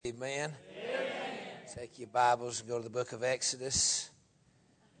Amen. Take your Bibles and go to the book of Exodus.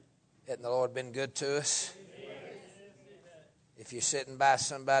 Hasn't the Lord been good to us? If you're sitting by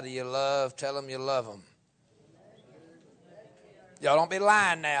somebody you love, tell them you love them. Y'all don't be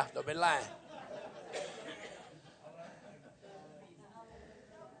lying now. Don't be lying.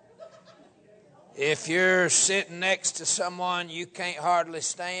 If you're sitting next to someone you can't hardly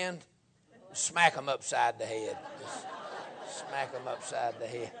stand, smack them upside the head. Just smack them upside the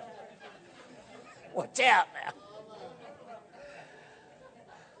head. Watch out now.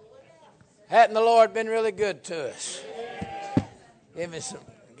 Hadn't the Lord been really good to us? Give me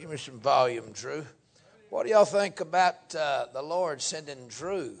some volume, Drew. What do y'all think about the Lord sending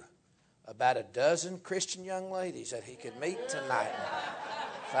Drew about a dozen Christian young ladies that he could meet tonight?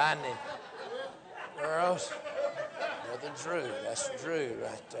 Finding girls. Brother Drew. That's Drew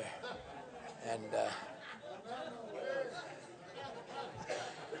right there. And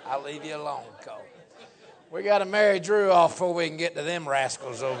I'll leave you alone, Cole. We got to marry Drew off before we can get to them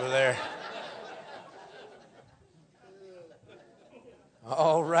rascals over there.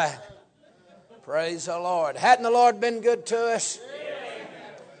 All right. Praise the Lord. Hadn't the Lord been good to us?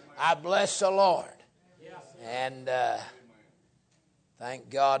 I bless the Lord. And thank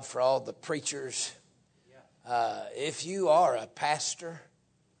God for all the preachers. If you are a pastor,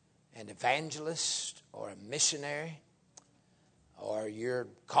 an evangelist, or a missionary, or you're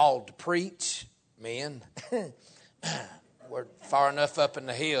called to preach, men, we're far enough up in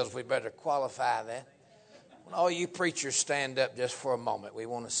the hills, we better qualify that. When all you preachers stand up just for a moment, we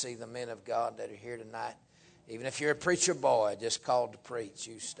want to see the men of God that are here tonight. Even if you're a preacher boy just called to preach,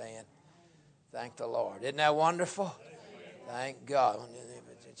 you stand. Thank the Lord. Isn't that wonderful? Thank God.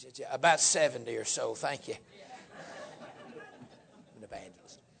 About 70 or so. Thank you. An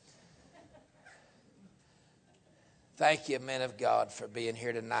evangelist. Thank you, men of God, for being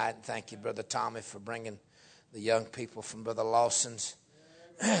here tonight. Thank you, Brother Tommy, for bringing the young people from Brother Lawson's.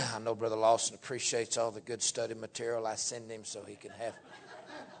 I know Brother Lawson appreciates all the good study material I send him so he can have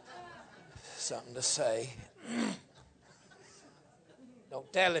something to say.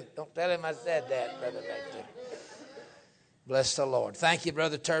 Don't tell him I said that, Brother Victor. Bless the Lord. Thank you,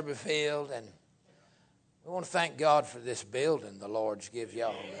 Brother Turbyfield. And we want to thank God for this building the Lord's give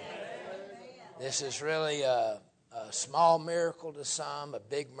y'all. This is really a small miracle to some, a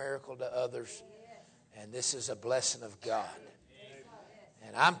big miracle to others. And this is a blessing of God.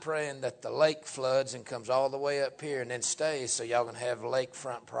 And I'm praying that the lake floods and comes all the way up here and then stays so y'all can have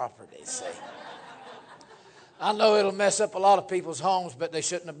lakefront property, see. I know it'll mess up a lot of people's homes, but they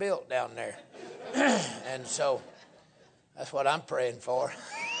shouldn't have built down there. And so that's what I'm praying for.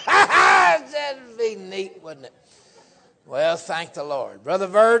 That'd be neat, wouldn't it? Well, thank the Lord. Brother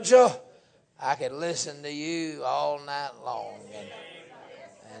Virgil, I could listen to you all night long.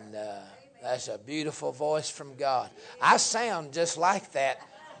 And that's a beautiful voice from God. I sound just like that,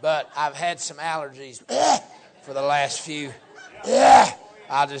 but I've had some allergies for the last few.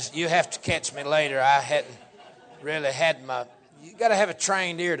 You have to catch me later. I hadn't really had you got to have a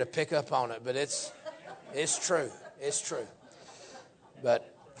trained ear to pick up on it, but it's true. It's true.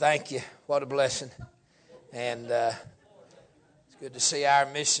 But thank you. What a blessing. And it's good to see our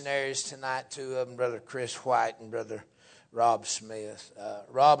missionaries tonight, two of them, Brother Chris White and Brother Rob Smith.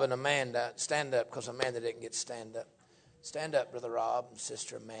 Rob and Amanda, stand up because Amanda didn't get to stand up. Stand up, Brother Rob and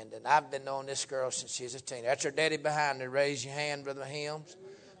Sister Amanda. And I've been knowing this girl since she's a teenager. That's her daddy behind her. Raise your hand, Brother Helms.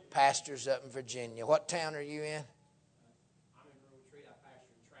 Pastors up in Virginia. What town are you in? I'm in Rural Retreat. I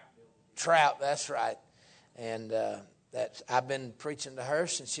pastor in Trout. Trout, that's right. And I've been preaching to her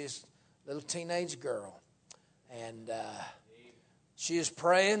since she's a little teenage girl. And she is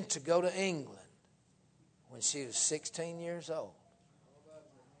praying to go to England when she was 16 years old.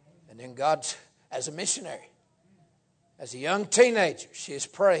 And then God, as a missionary, as a young teenager, she is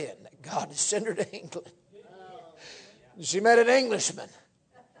praying that God would send her to England. And she met an Englishman.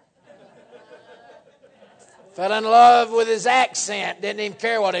 Fell in love with his accent. Didn't even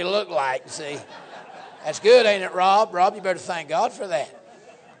care what he looked like, see. That's good, ain't it, Rob? Rob, you better thank God for that.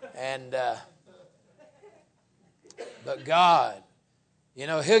 And but God,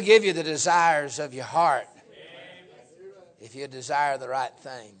 He'll give you the desires of your heart if you desire the right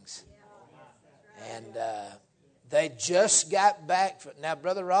things. And they just got back. Now,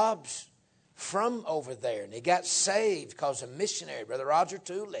 Brother Rob's from over there, and he got saved because a missionary, Brother Roger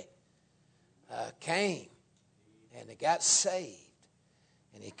Tooley, came, and he got saved.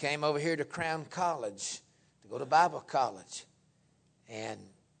 And he came over here to Crown College to go to Bible college. And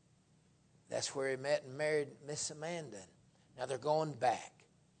that's where he met and married Miss Amanda. Now they're going back.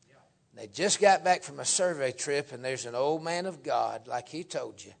 They just got back from a survey trip, and there's an old man of God, like he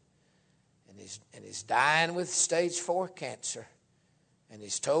told you, and he's dying with stage 4 cancer. And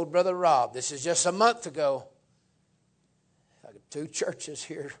he's told Brother Rob, this is just a month ago, 2 churches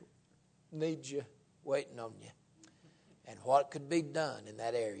here need you, waiting on you. And what could be done in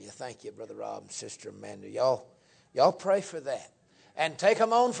that area. Thank you, Brother Rob and Sister Amanda. Y'all pray for that. And take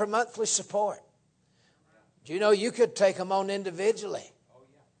them on for monthly support. Do you know you could take them on individually?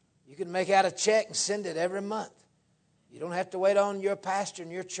 You can make out a check and send it every month. You don't have to wait on your pastor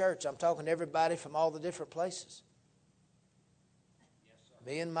and your church. I'm talking to everybody from all the different places.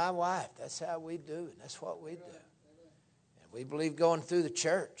 Me and my wife, that's how we do it. That's what we do. And we believe going through the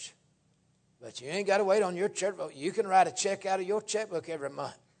church. But you ain't got to wait on your church. You can write a check out of your checkbook every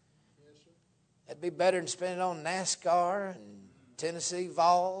month. That'd be better than spending it on NASCAR and Tennessee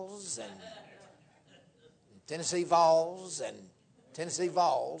Vols and Tennessee Vols and Tennessee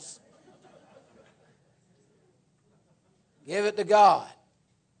Vols. Give it to God.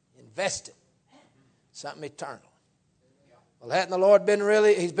 Invest it. Something eternal. Well, hasn't the Lord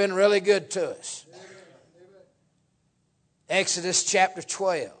He's been really good to us. Exodus chapter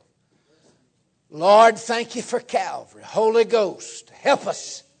 12. Lord, thank you for Calvary. Holy Ghost, help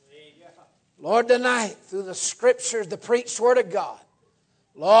us. Lord, tonight, through the Scriptures, the preached Word of God,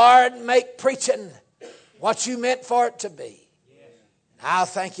 Lord, make preaching what you meant for it to be. I'll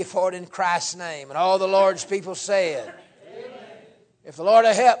thank you for it in Christ's name. And all the Lord's people said, amen. If the Lord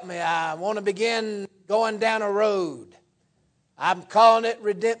will help me, I want to begin going down a road. I'm calling it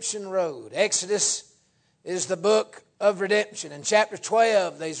Redemption Road. Exodus is the book of redemption. In chapter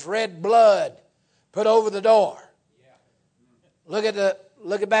 12, there's red blood put over the door. Look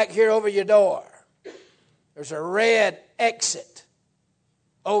at back here over your door. There's a red exit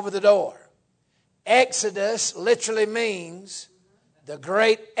over the door. Exodus literally means the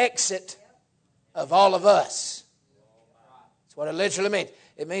great exit of all of us. That's what it literally means.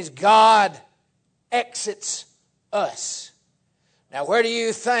 It means God exits us. Now, where do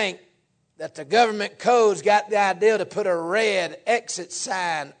you think that the government codes got the idea to put a red exit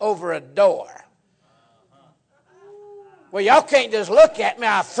sign over a door? Well, y'all can't just look at me.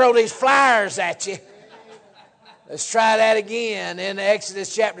 I'll throw these flyers at you. Let's try that again. In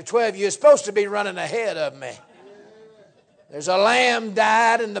Exodus chapter 12, you're supposed to be running ahead of me. There's a lamb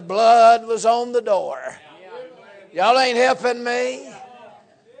died and the blood was on the door. Y'all ain't helping me.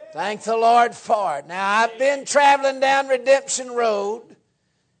 Thank the Lord for it. Now, I've been traveling down Redemption Road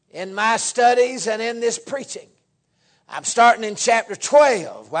in my studies and in this preaching. I'm starting in chapter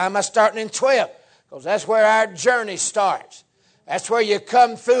 12. Why am I starting in 12? Because that's where our journey starts. That's where you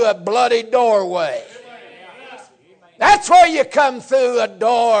come through a bloody doorway. That's where you come through a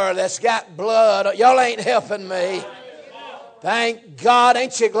door that's got blood. Y'all ain't helping me. Thank God.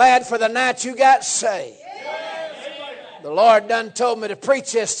 Ain't you glad for the night you got saved? The Lord done told me to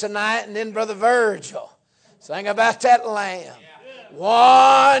preach this tonight, and then Brother Virgil sang about that lamb.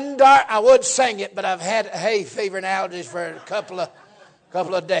 One dark, I would sing it, but I've had hay fever and allergies for a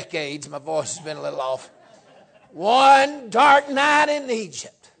couple of decades. My voice has been a little off. One dark night in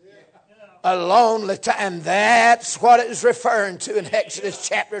Egypt, a lonely time. And that's what it is referring to in Exodus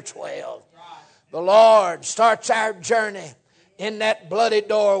chapter 12. The Lord starts our journey in that bloody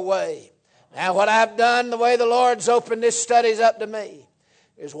doorway. Now, what I've done, the way the Lord's opened this studies up to me,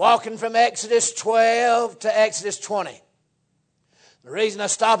 is walking from Exodus 12 to Exodus 20. The reason I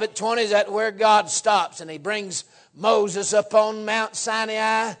stop at 20 is that where God stops, and He brings Moses up on Mount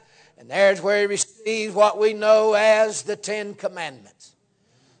Sinai, and there's where he receives what we know as the 10 Commandments.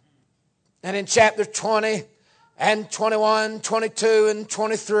 And in chapter 20 and 21, 22, and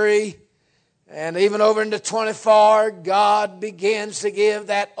 23, and even over into 24, God begins to give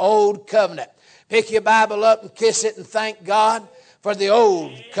that old covenant. Pick your Bible up and kiss it and thank God for the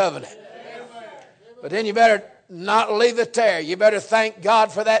old covenant. But then you better not leave it there. You better thank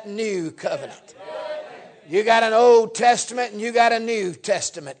God for that new covenant. You got an Old Testament and you got a New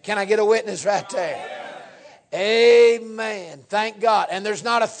Testament. Can I get a witness right there? Amen. Thank God. And there's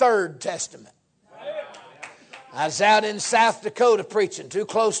not a third testament. I was out in South Dakota preaching, too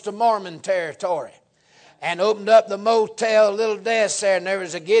close to Mormon territory, and opened up the motel little desk there, and there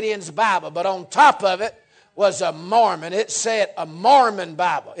was a Gideon's Bible, but on top of it was a Mormon. It said a Mormon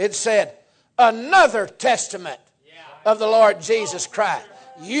Bible. It said another testament of the Lord Jesus Christ.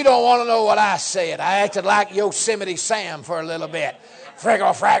 You don't want to know what I said. I acted like Yosemite Sam for a little bit.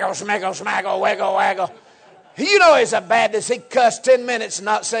 Friggle, fraggle, smiggle, smaggle, wiggle, waggle. You know he's a Baptist. He cussed 10 minutes and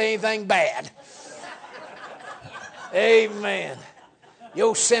not say anything bad. Amen.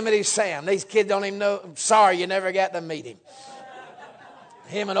 Yosemite Sam. These kids don't even know. I'm sorry you never got to meet him.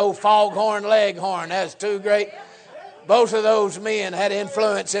 Him and old Foghorn Leghorn. That's two great. Both of those men had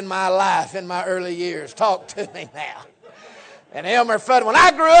influence in my life in my early years. Talk to me now. And Elmer Fudd. When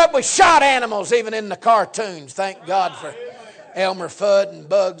I grew up, we shot animals even in the cartoons. Thank God for Elmer Fudd and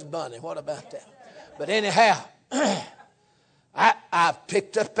Bugs Bunny. What about that? But anyhow, I've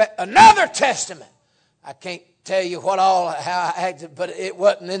picked up another testament. I can't tell you how I acted, but it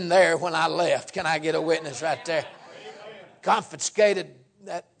wasn't in there when I left. Can I get a witness right there? Confiscated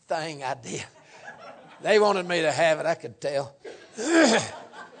that thing I did. They wanted me to have it, I could tell.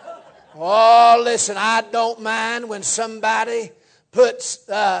 Oh, listen, I don't mind when somebody puts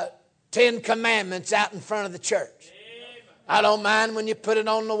 10 commandments out in front of the church. I don't mind when you put it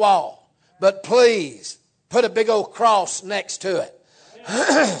on the wall. But please, put a big old cross next to it.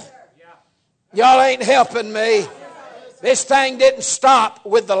 Y'all ain't helping me. This thing didn't stop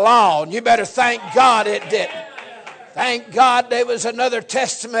with the law, and you better thank God it didn't. Thank God there was another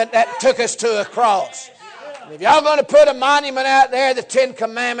testament that took us to a cross. And if y'all going to put a monument out there, the 10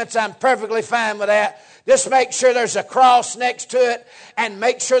 Commandments, I'm perfectly fine with that. Just make sure there's a cross next to it, and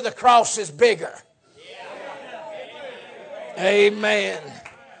make sure the cross is bigger. Amen.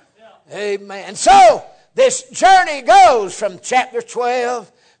 Amen. And so, this journey goes from chapter 12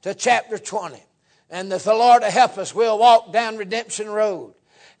 to chapter 20. And if the Lord will help us, we'll walk down Redemption Road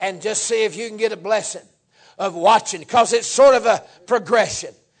and just see if you can get a blessing of watching, because it's sort of a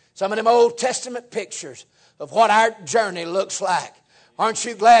progression. Some of them Old Testament pictures of what our journey looks like. Aren't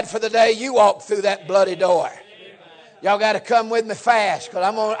you glad for the day you walk through that bloody door? Y'all got to come with me fast, because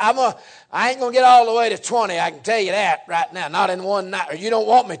I ain't going to get all the way to 20. I can tell you that right now. Not in one night, or you don't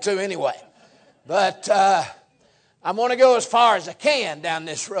want me to anyway. But I'm going to go as far as I can down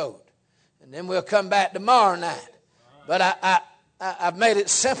this road. And then we'll come back tomorrow night. But I've made it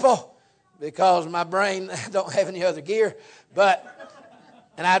simple because my brain don't have any other gear.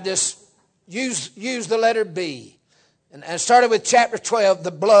 And I just use the letter B. And I started with chapter 12,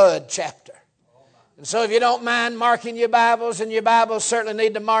 the blood chapter. And so if you don't mind marking your Bibles, and your Bibles certainly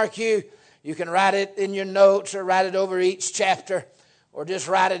need to mark you, you can write it in your notes or write it over each chapter or just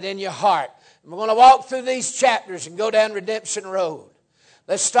write it in your heart. And we're going to walk through these chapters and go down Redemption Road.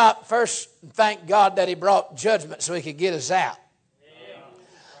 Let's stop first and thank God that He brought judgment so He could get us out.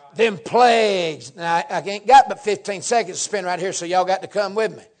 Them plagues. Now, I ain't got but 15 seconds to spend right here, so y'all got to come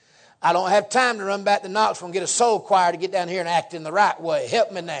with me. I don't have time to run back to Knoxville and get a soul choir to get down here and act in the right way.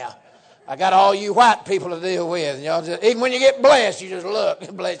 Help me now. I got all you white people to deal with. Y'all just, even when you get blessed, you just look.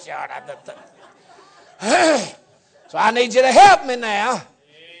 Bless your heart. So I need you to help me now.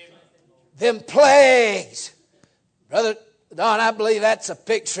 Them plagues. Brother Don, I believe that's a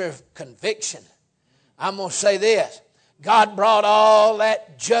picture of conviction. I'm going to say this. God brought all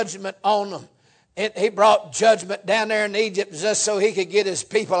that judgment on them. He brought judgment down there in Egypt just so He could get His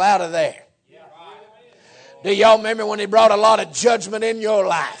people out of there. Do y'all remember when He brought a lot of judgment in your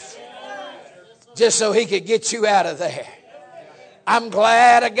life? Just so He could get you out of there. I'm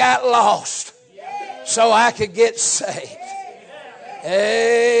glad I got lost so I could get saved.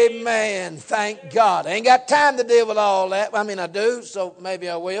 Amen. Thank God. I ain't got time to deal with all that. I mean, I do, so maybe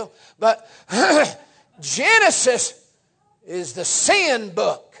I will. But Genesis is the sin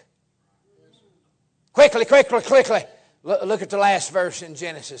book. Quickly. Look at the last verse in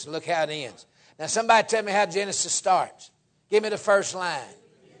Genesis. Look how it ends. Now, somebody tell me how Genesis starts. Give me the first line.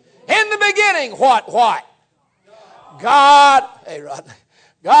 In the beginning, what? God, hey Rodney,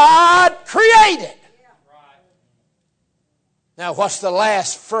 God created. Now, what's the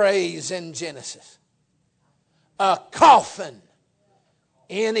last phrase in Genesis? A coffin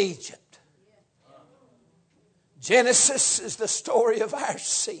in Egypt. Genesis is the story of our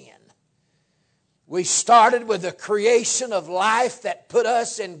sin. We started with the creation of life that put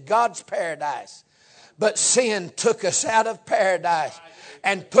us in God's paradise. But sin took us out of paradise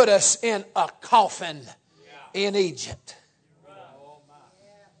and put us in a coffin in Egypt.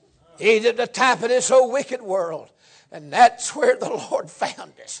 Egypt, the type of this whole wicked world. And that's where the Lord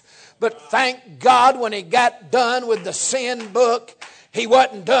found us. But thank God when He got done with the sin book, He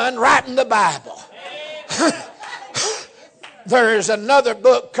wasn't done writing the Bible. There's another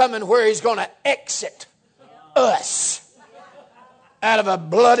book coming where He's going to exit us out of a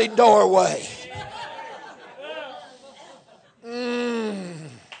bloody doorway.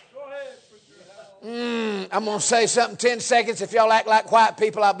 I'm going to say something 10 seconds. If y'all act like white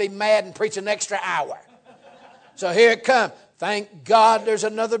people, I'll be mad and preach an extra hour. So here it comes. Thank God there's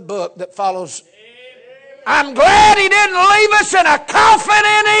another book that follows. I'm glad He didn't leave us in a coffin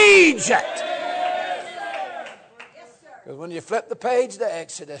in Egypt. Because when you flip the page to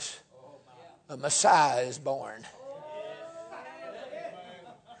Exodus, a Messiah is born.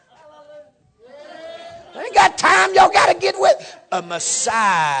 I ain't got time. Y'all got to get with. A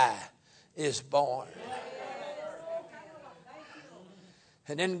Messiah is born.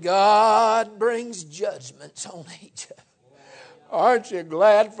 And then God brings judgments on Egypt. Aren't you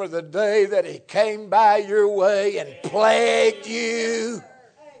glad for the day that He came by your way and plagued you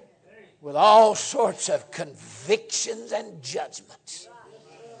with all sorts of convictions and judgments?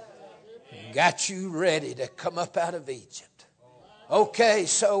 And got you ready to come up out of Egypt. Okay,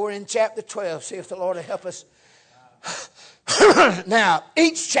 so we're in chapter 12. See if the Lord will help us. Now,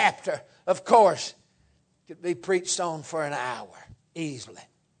 each chapter, of course, could be preached on for an hour, easily.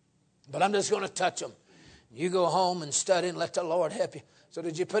 But I'm just going to touch them. You go home and study and let the Lord help you. So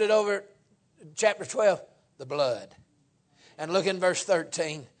did you put it over chapter 12? The blood. And look in verse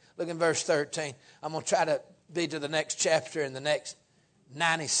 13. Look in verse 13. I'm going to try to be to the next chapter in the next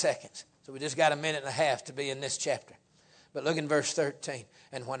 90 seconds. So we just got a minute and a half to be in this chapter. But look in verse 13.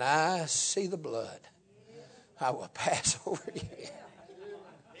 And when I see the blood, I will pass over you.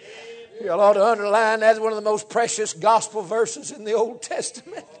 You ought to underline that's one of the most precious gospel verses in the Old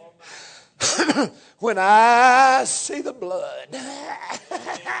Testament. When I see the blood.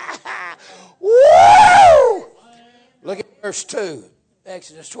 Woo! Look at verse 2.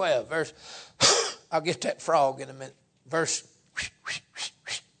 Exodus 12. I'll get that frog in a minute. Verse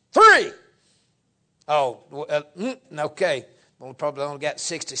 3. Okay. Well, probably only got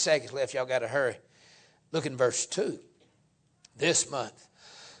 60 seconds left. Y'all got to hurry. Look in verse 2. This month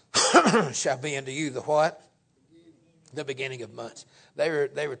shall be unto you the what? The beginning of months. They were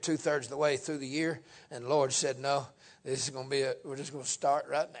 2/3 of the way through the year, and the Lord said, "No, this is going to be we're just going to start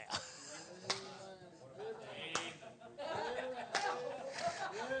right now."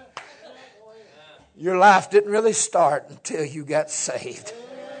 Your life didn't really start until you got saved.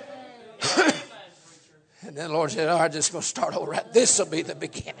 And then the Lord said, "All right, just going to start over. Right. This will be the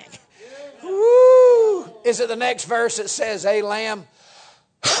beginning." Woo! Is it the next verse that says, "A lamb"?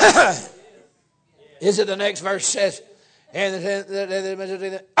 Is it the next verse says, "A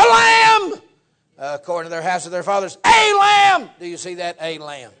lamb, according to their house of their fathers, a lamb"? Do you see that? A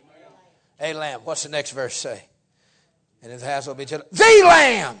lamb. A lamb. What's the next verse say? "And his house will be children." The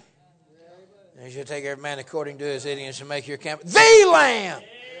lamb. And you shall take every man according to his eating and shall make your camp. The lamb.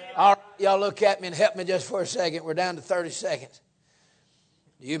 All right, y'all look at me and help me just for a second. We're down to 30 seconds.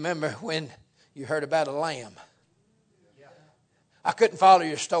 Do you remember when you heard about a lamb? I couldn't follow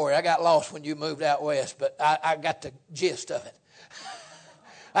your story. I got lost when you moved out west, but I got the gist of it.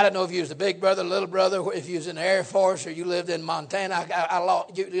 I don't know if you was the big brother, little brother, if you was in the Air Force or you lived in Montana.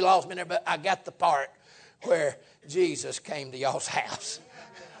 You lost me there, but I got the part where Jesus came to y'all's house.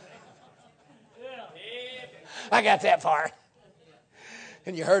 I got that part.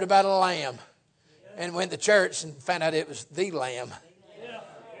 And you heard about a lamb and went to church and found out it was the lamb.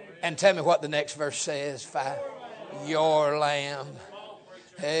 And tell me what the next verse says. 5. Your lamb.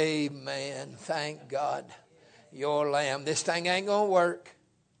 Amen. Thank God. Your lamb. This thing ain't going to work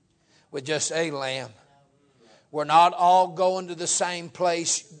with just a lamb. We're not all going to the same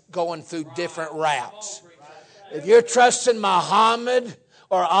place, going through different routes. If you're trusting Muhammad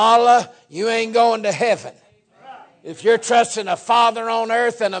or Allah, you ain't going to heaven. If you're trusting a father on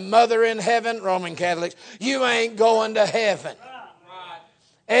earth and a mother in heaven, Roman Catholics, you ain't going to heaven.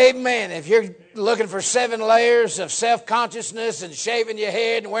 Amen. If you're looking for 7 layers of self-consciousness and shaving your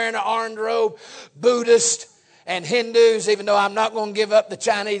head and wearing an orange robe, Buddhist and Hindus, even though I'm not going to give up the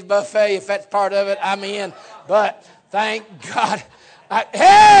Chinese buffet, if that's part of it, I'm in. But thank God.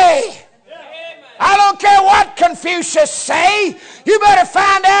 Hey! I don't care what Confucius say. You better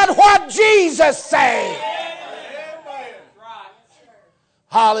find out what Jesus say.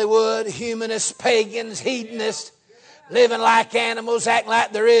 Hollywood, humanists, pagans, hedonists, living like animals, acting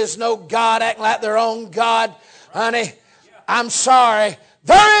like there is no God, acting like their own God. Honey, I'm sorry.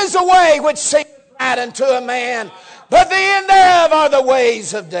 There is a way which seems right unto a man, but the end thereof are the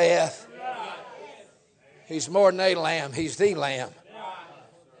ways of death. He's more than a lamb. He's the lamb.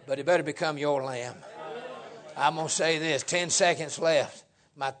 But he better become your lamb. I'm going to say this. 10 seconds left.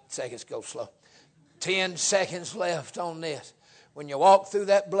 My seconds go slow. 10 seconds left on this. When you walk through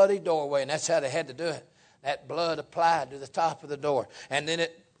that bloody doorway, and that's how they had to do it, that blood applied to the top of the door. And then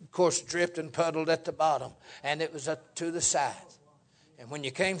it, of course, dripped and puddled at the bottom. And it was up to the sides. And when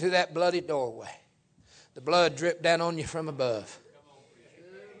you came through that bloody doorway, the blood dripped down on you from above.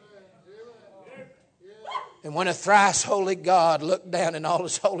 And when a thrice holy God looked down in all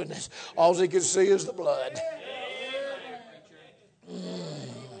his holiness, all he could see is the blood.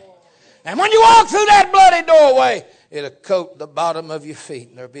 And when you walk through that bloody doorway, it'll coat the bottom of your feet,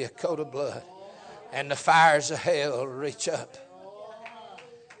 and there'll be a coat of blood. And the fires of hell will reach up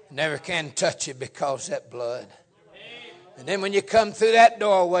Never can touch you because of that blood. And then when you come through that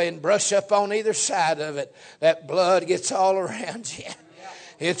doorway and brush up on either side of it, that blood gets all around you.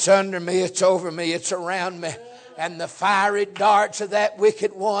 It's under me, it's over me, it's around me. And the fiery darts of that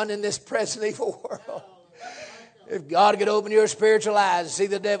wicked one in this present evil world. If God could open your spiritual eyes and see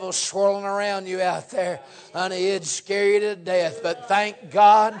the devil swirling around you out there, honey, it'd scare you to death. But thank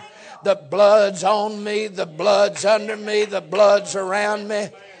God, the blood's on me, the blood's under me, the blood's around me.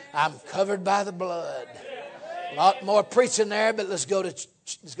 I'm covered by the blood. A lot more preaching there, but let's go to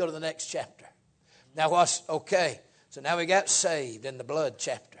the next chapter. Now what's okay? So now we got saved in the blood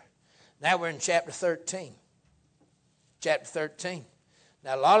chapter. Now we're in chapter 13. Chapter 13.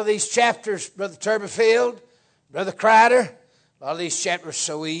 Now a lot of these chapters, Brother Turberfield, Brother Crider, a lot of these chapters are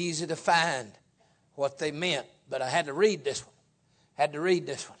so easy to find what they meant. But I had to read this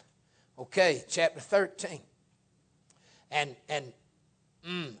one. Okay, chapter 13. And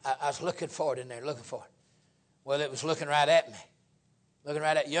I was looking for it in there, looking for it. Well, it was looking right at me. Looking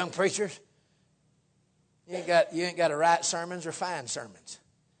right at young preachers. You ain't got to write sermons or find sermons.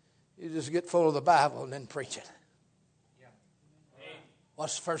 You just get full of the Bible and then preach it.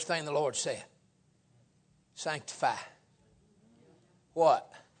 What's the first thing the Lord said? Sanctify.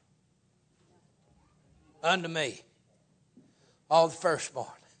 What? Unto me. All the firstborn.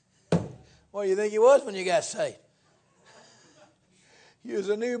 What do you think you was when you got saved? You was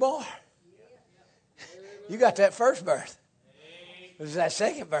a newborn. You got that first birth. It was that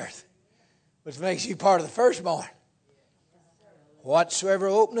second birth, which makes you part of the firstborn. Whatsoever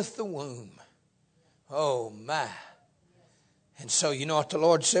openeth the womb. Oh, my. And so you know what the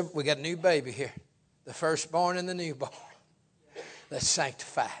Lord said? We got a new baby here. The firstborn and the newborn. Let's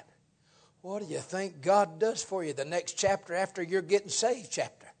sanctify it. What do you think God does for you the next chapter after you're getting saved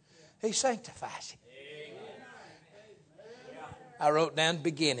chapter? He sanctifies you. I wrote down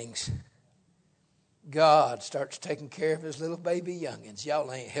beginnings. God starts taking care of his little baby youngins.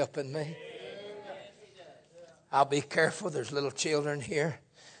 Y'all ain't helping me. I'll be careful. There's little children here.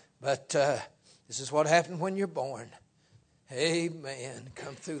 But this is what happens when you're born. Amen.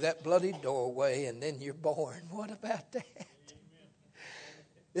 Come through that bloody doorway and then you're born. What about that?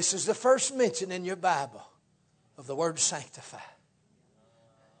 This is the first mention in your Bible of the word sanctify.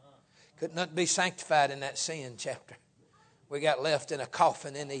 Could not be sanctified in that sin chapter. We got left in a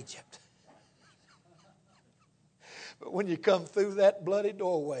coffin in Egypt. But when you come through that bloody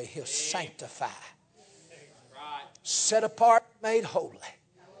doorway, he'll sanctify. Set apart, made holy.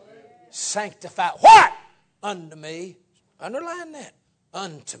 Sanctify. What? Unto me. Underline that.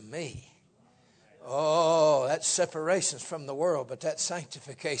 Unto me. Oh, that separation's from the world, but that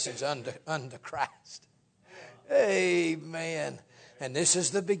sanctification's unto Christ. Amen. And this is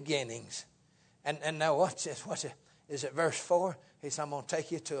the beginnings. And now watch this. Watch it. Is it verse 4? He said, I'm going to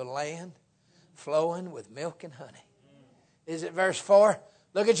take you to a land flowing with milk and honey. Is it verse 4?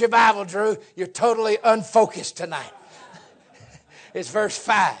 Look at your Bible, Drew. You're totally unfocused tonight. It's verse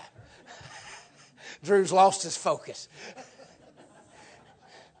 5. Drew's lost his focus.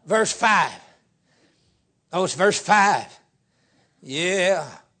 Verse 5. Oh, it's verse 5. Yeah.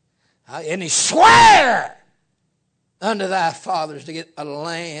 And he swore unto thy fathers to get a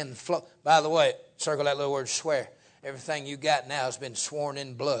land flow. By the way, circle that little word swear. Everything you got now has been sworn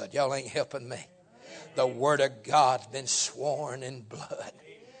in blood. Y'all ain't helping me. The word of God's been sworn in blood.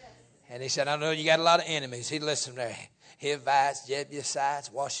 And he said, I know you got a lot of enemies. He listened there. Hivites,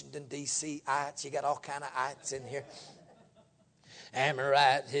 Jebusites, Washington, D.C.ites. You got all kind of ites in here.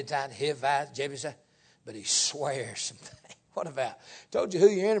 Amorites, Hittites, Hivites, Jebusites. But he swears something. What about? Told you who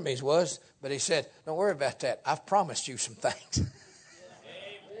your enemies was, but he said, don't worry about that. I've promised you some things.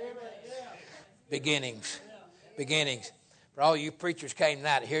 Beginnings. Beginnings. For all you preachers came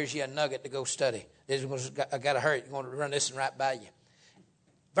tonight, here's you a nugget to go study. I got to hurry. You're going to run this one right by you.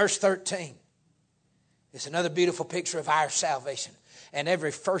 Verse 13. It's another beautiful picture of our salvation. And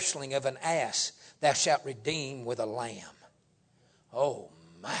every firstling of an ass thou shalt redeem with a lamb. Oh,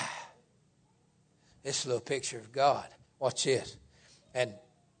 my. This is a little picture of God. Watch this. And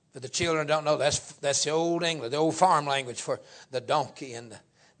for the children who don't know, that's the old English, the old farm language for the donkey and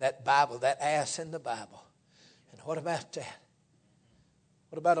that Bible, that ass in the Bible. And what about that?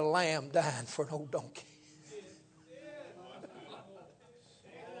 What about a lamb dying for an old donkey?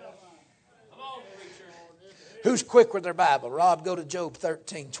 Who's quick with their Bible? Rob, go to Job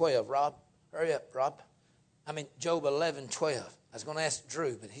 13:12. Rob, hurry up, Rob. Job 11:12. I was going to ask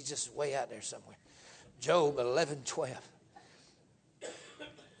Drew, but he's just way out there somewhere. Job 11:12.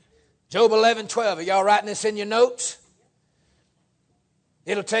 Job 11:12. Are y'all writing this in your notes?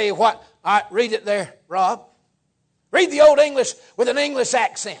 It'll tell you what. All right, read it there, Rob. Read the Old English with an English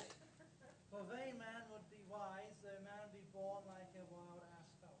accent. For they man would be wise, though man be born like a wild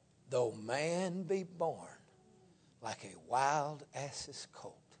ass colt. Though man be born like a wild ass's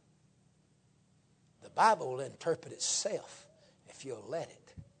colt. The Bible will interpret itself if you'll let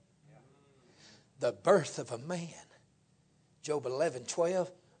it. The birth of a man. Job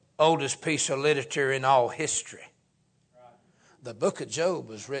 11:12, oldest piece of literature in all history. The book of Job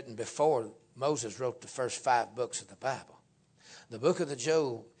was written before Moses wrote the first 5 books of the Bible. The book of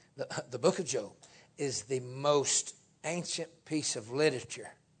Job is the most ancient piece of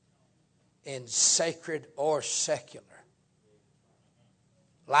literature in sacred or secular.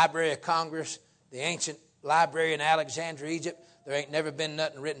 Library of Congress, the ancient library in Alexandria, Egypt, there ain't never been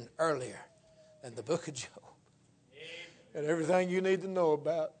nothing written earlier than the book of Job. And everything you need to know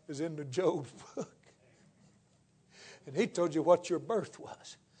about is in the Job book. And he told you what your birth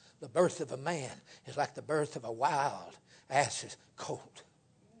was. The birth of a man is like the birth of a wild ass's colt.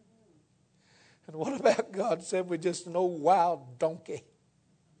 And what about God said we're just an old wild donkey?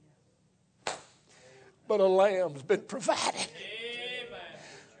 But a lamb's been provided.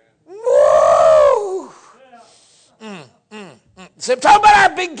 Woo! So talk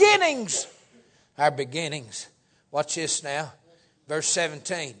about our beginnings. Our beginnings. Watch this now. Verse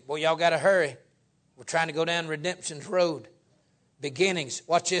 17. Boy, y'all got to hurry. We're trying to go down redemption's road. Beginnings.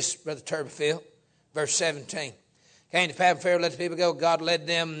 Watch this, Brother Turberfield. Verse 17. Came to pass, Pharaoh let the people go. God led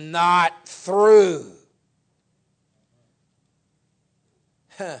them not through.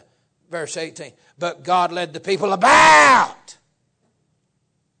 Verse 18. But God led the people about.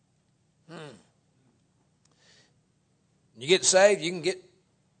 You get saved,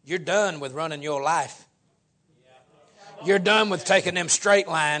 you're done with running your life. You're done with taking them straight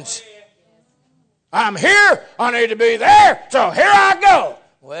lines. I'm here, I need to be there, so here I go.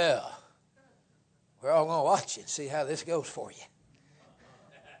 Well, we're all going to watch you and see how this goes for you.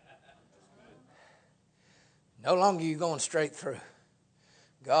 No longer you going straight through.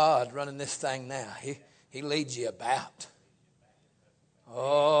 God running this thing now. He leads you about.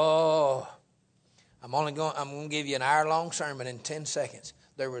 Oh, I'm going to give you an hour-long sermon in 10 seconds.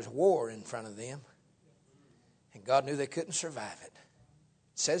 There was war in front of them, and God knew they couldn't survive it.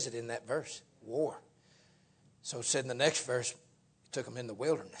 It says it in that verse, war. So it said in the next verse, He took them in the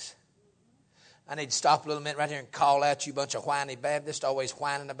wilderness. I need to stop a little minute right here and call out you bunch of whiny Baptists always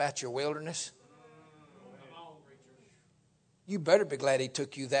whining about your wilderness. You better be glad He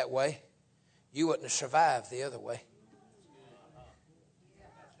took you that way. You wouldn't have survived the other way.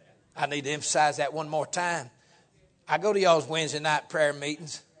 I need to emphasize that one more time. I go to y'all's Wednesday night prayer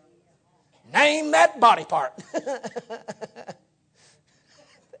meetings. Name that body part.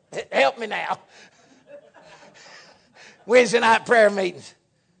 Help me now. Wednesday night prayer meetings.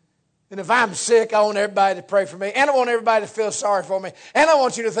 And if I'm sick, I want everybody to pray for me. And I want everybody to feel sorry for me. And I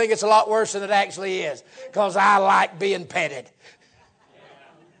want you to think it's a lot worse than it actually is. Because I like being petted.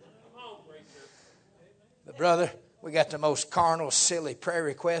 But brother, we got the most carnal, silly prayer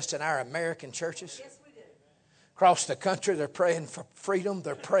requests in our American churches. Yes, we do. Across the country, they're praying for freedom.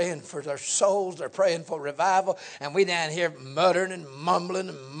 They're praying for their souls. They're praying for revival. And we down here muttering and mumbling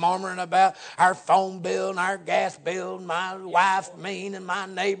and murmuring about our phone bill and our gas bill and my wife mean and my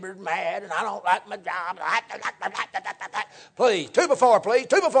neighbor's mad and I don't like my job. Please, 2 before, please.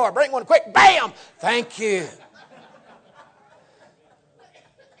 2 before. Bring one quick. Bam! Thank you.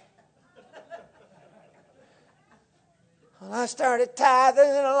 Well, I started tithing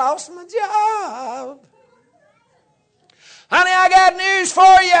and I lost my job. Honey, I got news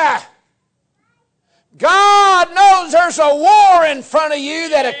for you. God knows there's a war in front of you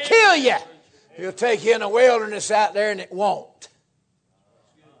that'll kill you. He'll take you in the wilderness out there and it won't.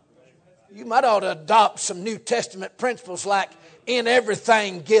 You might ought to adopt some New Testament principles like, in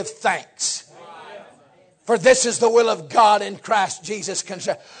everything give thanks. For this is the will of God in Christ Jesus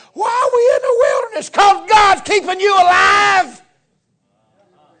concerned. Why are we in the wilderness? Because God's keeping you alive.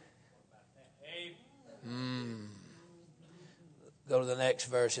 Go to the next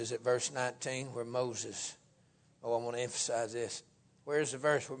verse. Is it verse 19 where Moses, I want to emphasize this. Where's the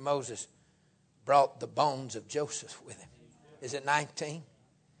verse where Moses brought the bones of Joseph with him? Is it 19?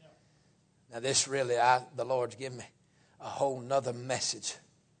 Now this really, the Lord's given me a whole nother message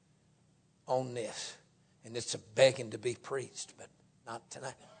on this. And it's a begging to be preached, but not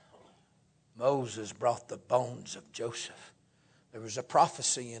tonight. Moses brought the bones of Joseph. There was a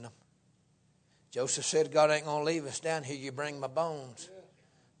prophecy in them. Joseph said, God ain't going to leave us down here. You bring my bones.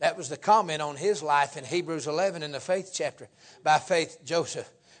 That was the comment on his life in Hebrews 11 in the faith chapter. By faith, Joseph,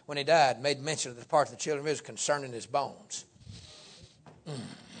 when he died, made mention of the part of the children of Israel concerning his bones.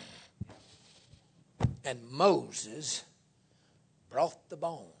 And Moses brought the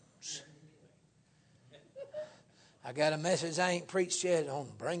bones. I got a message I ain't preached yet on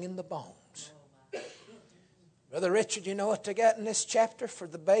bringing the bones. Brother Richard, you know what they got in this chapter for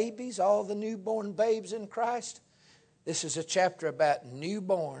the babies, all the newborn babes in Christ? This is a chapter about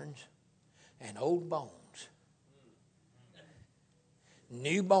newborns and old bones.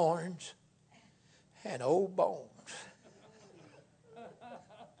 Newborns and old bones.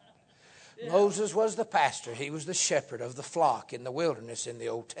 Moses was the pastor. He was the shepherd of the flock in the wilderness in the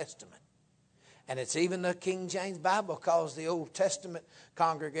Old Testament. And it's even the King James Bible calls the Old Testament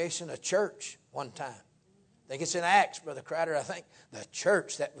congregation a church one time. I think it's in Acts, Brother Crowder. I think the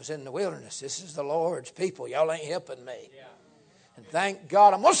church that was in the wilderness. This is the Lord's people. Y'all ain't helping me. Yeah. And thank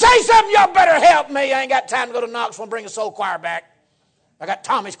God. I'm going to say something. Y'all better help me. I ain't got time to go to Knoxville and bring a soul choir back. I got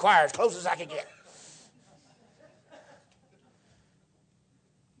Tommy's choir as close as I can get.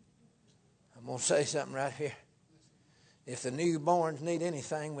 I'm going to say something right here. If the newborns need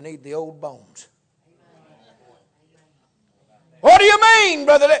anything, we need the old bones. What do you mean,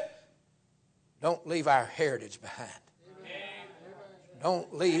 brother? Don't leave our heritage behind.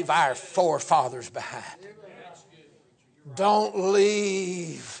 Don't leave our forefathers behind. Don't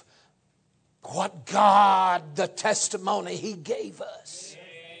leave what God, the testimony He gave us.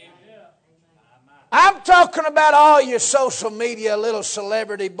 I'm talking about all your social media little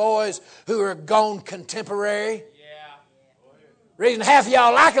celebrity boys who are gone contemporary. Reason half of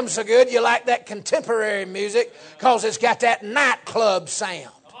y'all like them so good, you like that contemporary music because it's got that nightclub sound.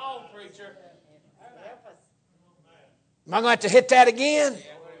 Come on, preacher. Am I going to have to hit that again?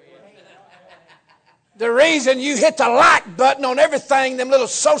 The reason you hit the like button on everything them little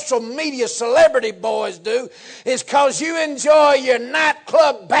social media celebrity boys do is because you enjoy your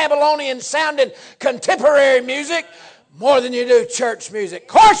nightclub Babylonian sounding contemporary music more than you do church music. Of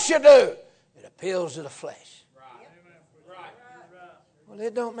course you do. It appeals to the flesh. Well,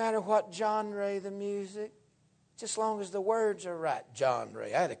 it don't matter what genre the music, just as long as the words are right. John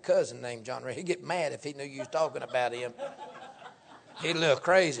Ray. I had a cousin named John Ray. He'd get mad if he knew you was talking about him. He'd look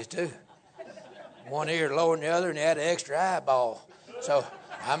crazy too. One ear lower than the other, and he had an extra eyeball. So,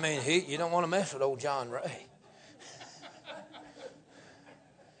 I mean, you don't want to mess with old John Ray.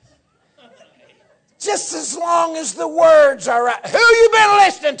 Just as long as the words are right. Who you been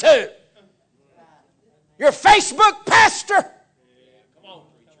listening to? Your Facebook pastor?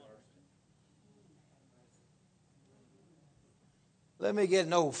 Let me get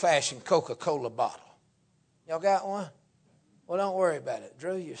an old-fashioned Coca-Cola bottle. Y'all got one? Well, don't worry about it.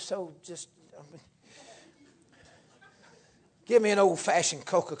 Drew, you're so just... Give me an old-fashioned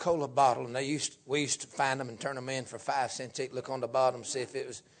Coca-Cola bottle. And we used to find them and turn them in for 5 cents each. Look on the bottom, see if it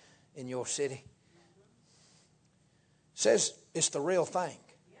was in your city. It says it's the real thing.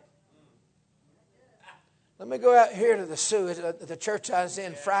 Let me go out here to the sewage. The church I was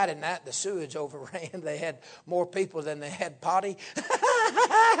in Friday night, the sewage overran. They had more people than they had potty.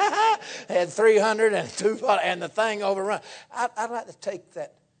 They had 302 potty, and the thing overrun. I'd like to take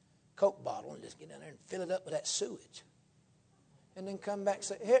that Coke bottle and just get down there and fill it up with that sewage. And then come back and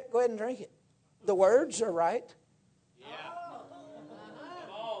say, here, go ahead and drink it. The words are right. Yeah.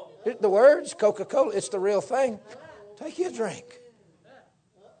 The words, Coca-Cola, it's the real thing. Take you a drink.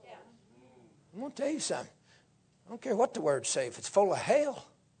 I'm going to tell you something. I don't care what the words say. If it's full of hell.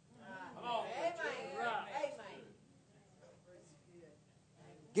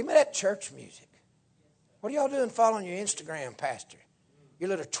 Give me that church music. What are y'all doing following your Instagram pastor? Your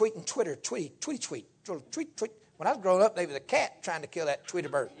little tweeting Twitter, tweet. When I was growing up, there was a cat trying to kill that Tweeter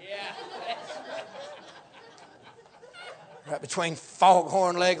bird. Yeah. Right between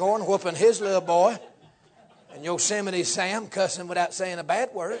Foghorn Leghorn whooping his little boy and Yosemite Sam cussing without saying a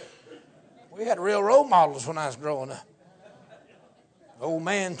bad word. We had real role models when I was growing up. Old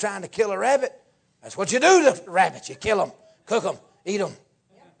man trying to kill a rabbit. That's what you do to rabbits. You kill them, cook them, eat them.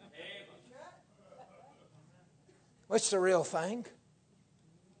 What's the real thing?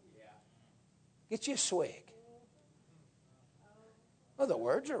 Get you a swig. Well, the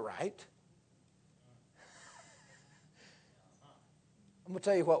words are right. I'm going to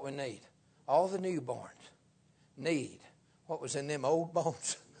tell you what we need. All the newborns need what was in them old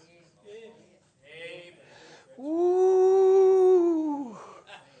bones. Ooh.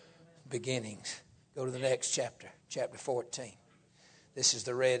 Beginnings. Go to the next chapter, chapter 14. This is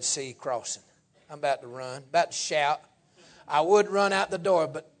the Red Sea crossing. I'm about to run, about to shout. I would run out the door,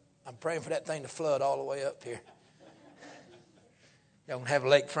 but I'm praying for that thing to flood all the way up here. Don't have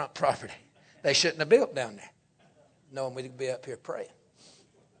lakefront property. They shouldn't have built down there, knowing we'd be up here praying.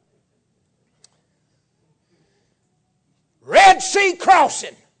 Red Sea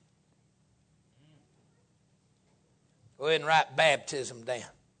crossing. Go ahead and write baptism down.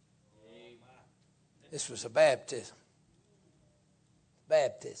 This was a baptism.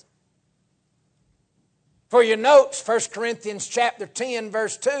 Baptism. For your notes, 1 Corinthians chapter 10,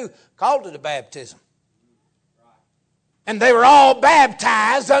 verse 2, called it a baptism. And they were all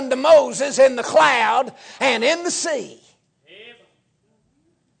baptized unto Moses in the cloud and in the sea.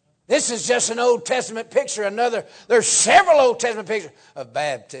 This is just an Old Testament picture. There's several Old Testament pictures of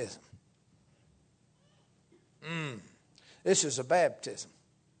baptism. This is a baptism.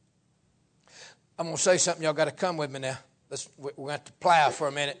 I'm going to say something. Y'all got to come with me now. We're going to have to plow for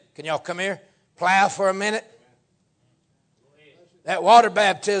a minute. Can y'all come here? Plow for a minute. That water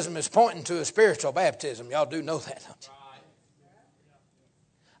baptism is pointing to a spiritual baptism. Y'all do know that, don't you?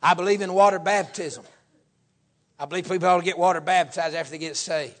 I believe in water baptism. I believe people ought to get water baptized after they get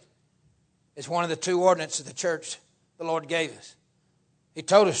saved. It's one of the two ordinances the church, the Lord gave us. He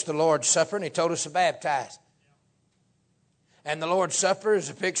told us the Lord's Supper and He told us to baptize. And the Lord's Supper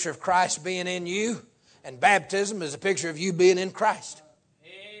is a picture of Christ being in you, and baptism is a picture of you being in Christ.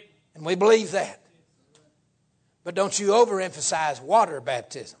 And we believe that. But don't you overemphasize water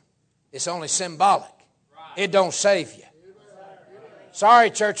baptism. It's only symbolic. It don't save you. Sorry,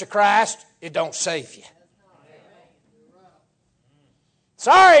 Church of Christ, it don't save you.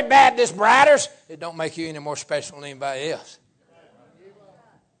 Sorry, Baptist Briders, it don't make you any more special than anybody else.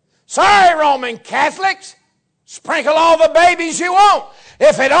 Sorry, Roman Catholics, sprinkle all the babies you want.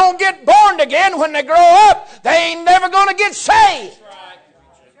 If they don't get born again when they grow up, they ain't never going to get saved.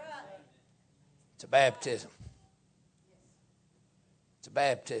 It's a baptism. It's a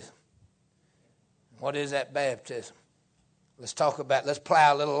baptism. What is that baptism? Let's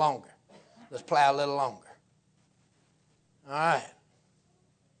plow a little longer. Let's plow a little longer. All right.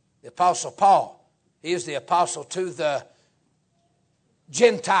 The Apostle Paul, he is the apostle to the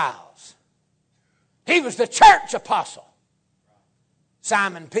Gentiles. He was the church apostle.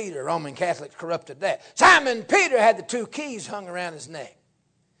 Simon Peter, Roman Catholics corrupted that. Simon Peter had the 2 keys hung around his neck.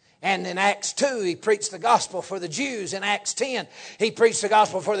 And in Acts 2, he preached the gospel for the Jews. In Acts 10, he preached the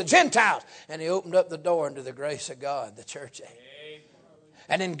gospel for the Gentiles. And he opened up the door into the grace of God, the church age.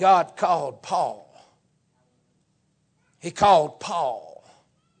 And then God called Paul. He called Paul.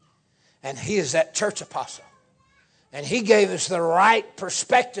 And he is that church apostle. And he gave us the right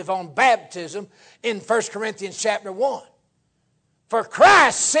perspective on baptism in 1 Corinthians chapter 1. For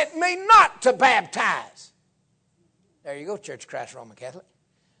Christ sent me not to baptize. There you go, Church of Christ Roman Catholic.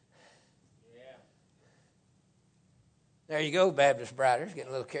 There you go, Baptist Briders, getting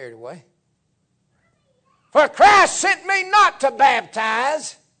a little carried away. For Christ sent me not to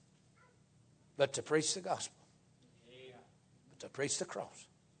baptize, but to preach the gospel. But to preach the cross.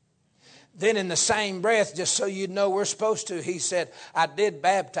 Then in the same breath, just so you know we're supposed to, he said, I did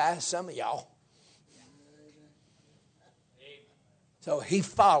baptize some of y'all. So he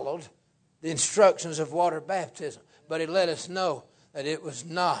followed the instructions of water baptism. But he let us know that it was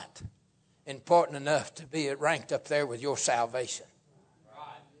not important enough to be ranked up there with your salvation.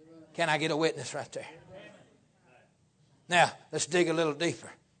 Can I get a witness right there? Now, let's dig a little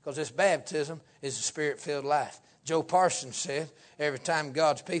deeper, because this baptism is a spirit-filled life. Joe Parsons said every time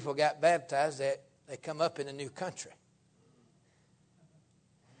God's people got baptized, they come up in a new country.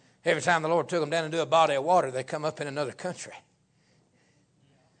 Every time the Lord took them down into a body of water, they come up in another country.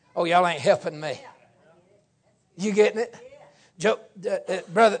 Oh, y'all ain't helping me. You getting it?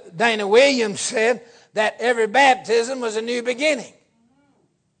 Brother Dana Williams said that every baptism was a new beginning.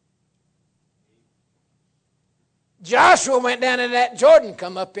 Joshua went down into that Jordan,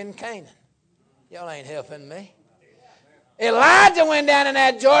 come up in Canaan. Y'all ain't helping me. Elijah went down in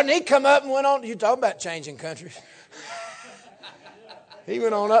that Jordan, he come up and went on. You talking about changing countries. He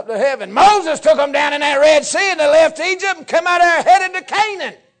went on up to heaven. Moses took them down in that Red Sea and they left Egypt and come out there headed to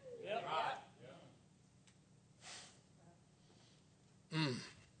Canaan.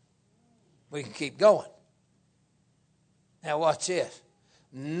 We can keep going. Now watch this.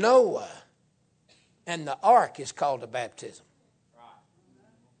 Noah and the ark is called a baptism.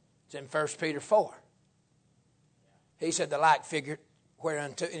 It's in 1 Peter 4. He said the like figure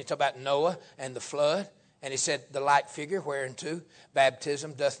whereunto, and he talked about Noah and the flood, and he said the like figure whereunto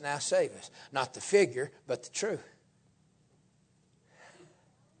baptism doth now save us. Not the figure, but the truth.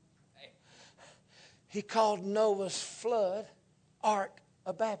 He called Noah's flood, ark,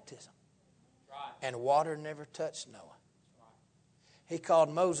 a baptism. And water never touched Noah. He called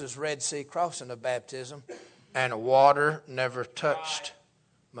Moses' Red Sea crossing a baptism, and water never touched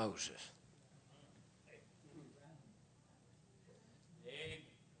Moses.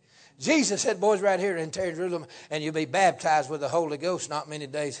 Jesus said, boys, right here in Jerusalem, and you'll be baptized with the Holy Ghost not many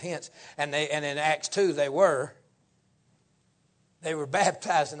days hence. And in Acts 2 they were. They were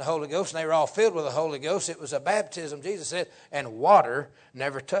baptized in the Holy Ghost, and they were all filled with the Holy Ghost. It was a baptism, Jesus said, and water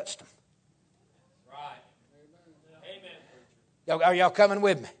never touched them. Right. Amen. Are y'all coming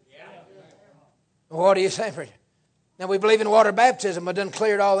with me? Yeah. What are you saying, preacher? Now, we believe in water baptism. I done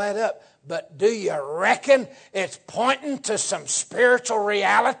cleared all that up. But do you reckon it's pointing to some spiritual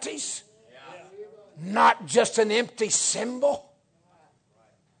realities? Yeah. Not just an empty symbol?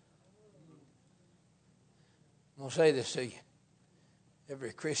 I'm going to say this to you.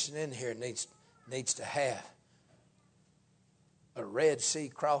 Every Christian in here needs to have a Red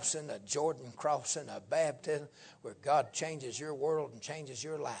Sea crossing, a Jordan crossing, a baptism where God changes your world and changes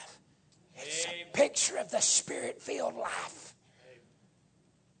your life. It's a picture of the Spirit-filled life.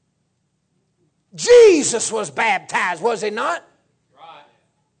 Jesus was baptized, was he not? Right.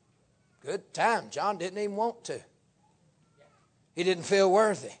 Good time. John didn't even want to. He didn't feel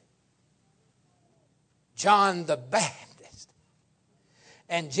worthy. John the Baptist.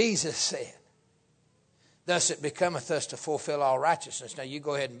 And Jesus said, thus it becometh us to fulfill all righteousness. Now you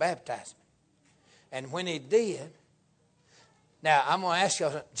go ahead and baptize me. And when he did, now I'm going to ask you,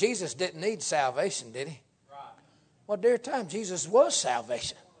 Jesus didn't need salvation, did he? Right. Well, dear time, Jesus was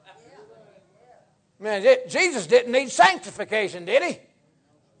salvation. Man, Jesus didn't need sanctification, did he?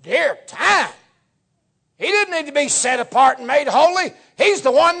 Dear time. He didn't need to be set apart and made holy. He's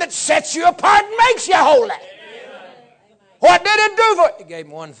the one that sets you apart and makes you holy. What did it do for it? It gave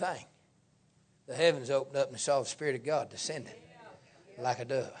him one thing. The heavens opened up and saw the Spirit of God descending like a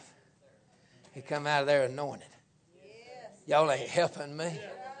dove. He come out of there anointed. Y'all ain't helping me.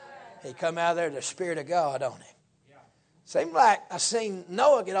 He come out of there, the Spirit of God on him. Seemed like I seen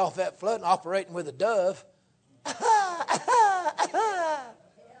Noah get off that flood and operating with a dove.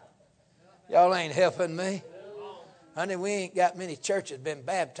 Y'all ain't helping me. Honey, we ain't got many churches been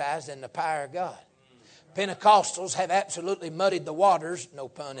baptized in the power of God. Pentecostals have absolutely muddied the waters, no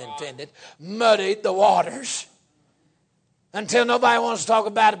pun intended, muddied the waters until nobody wants to talk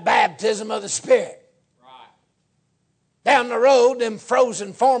about a baptism of the Spirit. Right. Down the road, them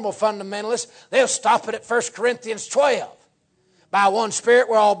frozen formal fundamentalists, they'll stop it at 1 Corinthians 12. By one Spirit,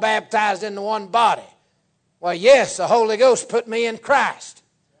 we're all baptized into one body. Well, yes, the Holy Ghost put me in Christ.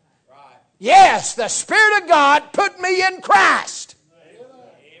 Right. Yes, the Spirit of God put me in Christ.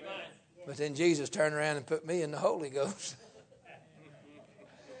 But then Jesus turned around and put me in the Holy Ghost.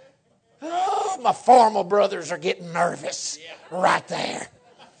 Oh, my formal brothers are getting nervous right there.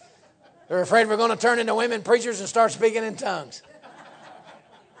 They're afraid we're going to turn into women preachers and start speaking in tongues.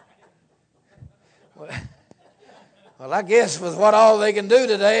 Well, I guess with what all they can do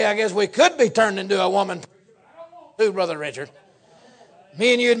today, I guess we could be turned into a woman too, Brother Richard.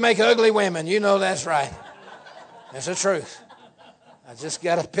 Me and you'd make ugly women. You know that's right. That's the truth. I just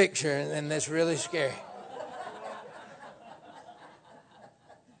got a picture, and that's really scary.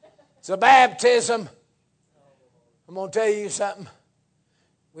 It's a baptism. I'm going to tell you something.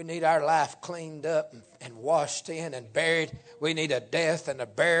 We need our life cleaned up and washed in and buried. We need a death and a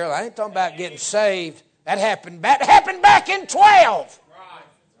burial. I ain't talking about getting saved. That happened back in 12.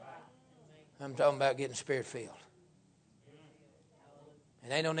 I'm talking about getting Spirit-filled.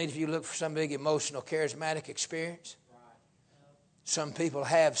 And ain't no need if you look for some big emotional, charismatic experience. Some people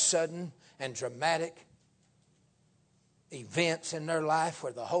have sudden and dramatic events in their life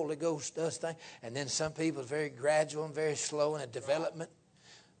where the Holy Ghost does things. And then some people are very gradual and very slow in a development.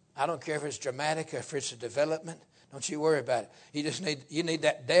 I don't care if it's dramatic or if it's a development. Don't you worry about it. You need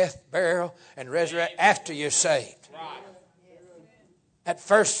that death, burial, and resurrection after you're saved. At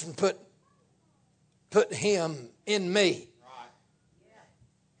first, put Him in me.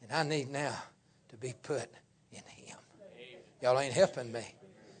 And I need now to be put in Him. Y'all ain't helping me.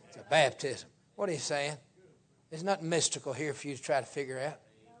 It's a baptism. What are you saying? There's nothing mystical here for you to try to figure out.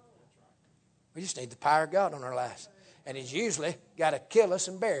 We just need the power of God on our lives. And He's usually got to kill us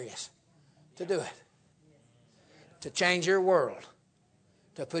and bury us to do it. To change your world.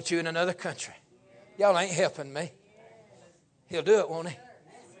 To put you in another country. Y'all ain't helping me. He'll do it, won't He?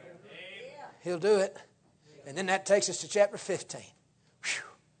 He'll do it. And then that takes us to chapter 15. Whew.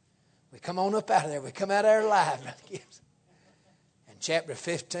 We come on up out of there. We come out of there alive. And chapter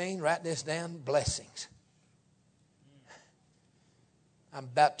 15, write this down, blessings. I'm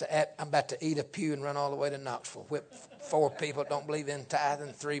about to eat a pew and run all the way to Knoxville. Whip 4 people that don't believe in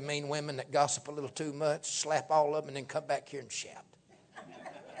tithing, 3 mean women that gossip a little too much, slap all of them, and then come back here and shout.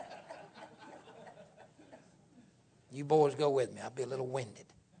 You boys go with me. I'll be a little winded.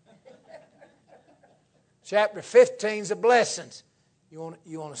 Chapter 15 is the blessings. You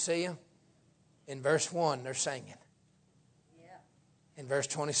want to see them? In verse 1, they're singing. In verse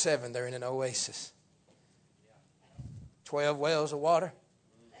 27, they're in an oasis. 12 wells of water,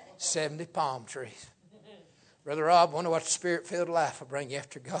 70 palm trees. Brother Rob, wonder what the Spirit-filled life will bring you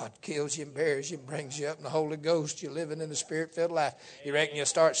after God kills you and buries you and brings you up in the Holy Ghost. You're living in the Spirit-filled life. You reckon you'll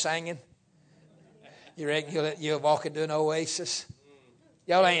start singing? You reckon you'll walk into an oasis?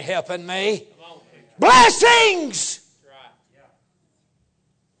 Y'all ain't helping me. Blessings!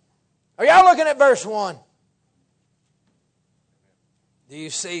 Are y'all looking at verse 1? Do you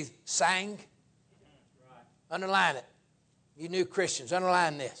see sang? Underline it. You new Christians,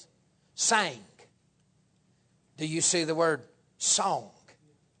 underline this. Sang. Do you see the word song?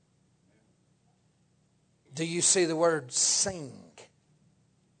 Do you see the word sing?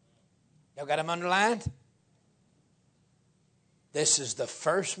 Y'all got them underlined? This is the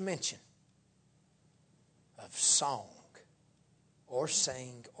first mention of song or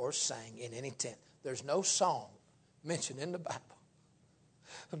sing or sang in any tense. There's no song mentioned in the Bible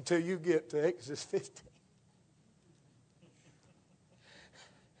until you get to Exodus 15.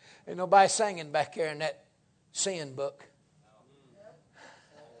 Ain't nobody singing back there in that sin book.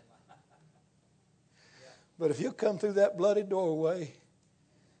 But if you come through that bloody doorway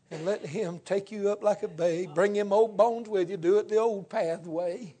and let Him take you up like a babe, bring them old bones with you, do it the old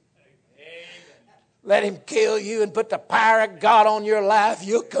pathway. Let Him kill you and put the power of God on your life,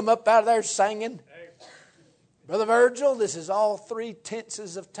 you'll come up out of there singing. Brother Virgil, this is all three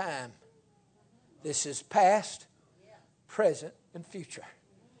tenses of time. This is past, present, and future.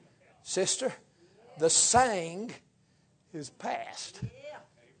 Sister, the sang is past.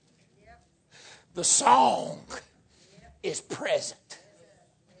 The song is present.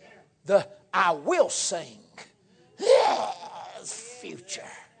 The I will sing is future.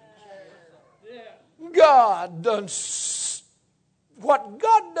 God done what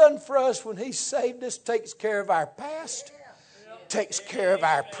God done for us when He saved us takes care of our past, takes care of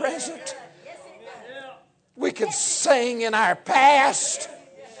our present. We can sing in our past.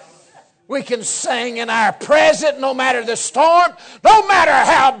 We can sing in our present no matter the storm. No matter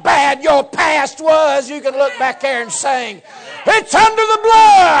how bad your past was, you can look back there and sing. It's under the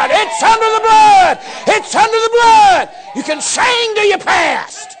blood. It's under the blood. It's under the blood. You can sing to your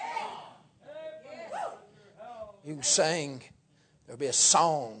past. You can sing. There'll be a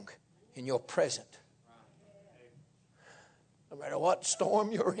song in your present. No matter what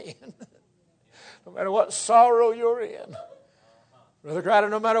storm you're in. No matter what sorrow you're in. Brother Crider,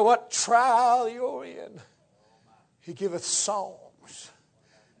 no matter what trial you're in, He giveth songs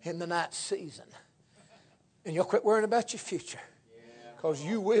in the night season. And you'll quit worrying about your future. Because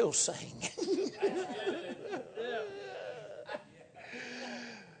you will sing.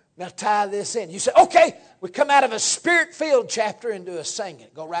 Now tie this in. You say, okay, we come out of a Spirit-filled chapter into a singing.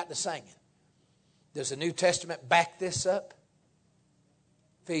 Go right to singing. Does the New Testament back this up?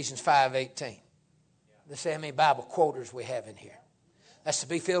 Ephesians 5:18. Let's see how many Bible quoters we have in here. That's to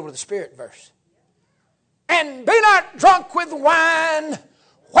be filled with the Spirit verse. And be not drunk with wine,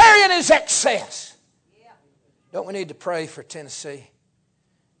 wherein is excess. Don't we need to pray for Tennessee?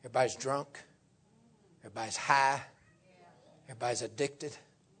 Everybody's drunk. Everybody's high. Everybody's addicted.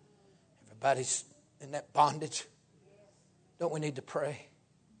 Everybody's in that bondage. Don't we need to pray?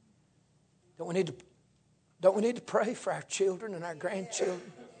 Don't we need to pray for our children and our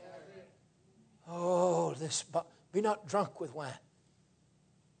grandchildren? Oh, be not drunk with wine.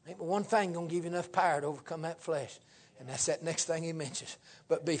 Ain't but one thing going to give you enough power to overcome that flesh. And that's that next thing he mentions.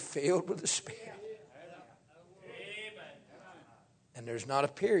 But be filled with the Spirit. And there's not a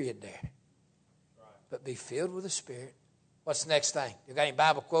period there. But be filled with the Spirit. What's the next thing? You got any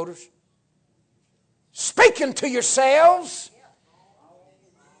Bible quoters? Speaking to yourselves.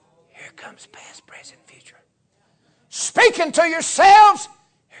 Here comes past, present, future. Speaking to yourselves.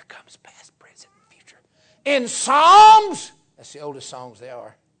 Here comes past, present, and future. In Psalms. That's the oldest songs they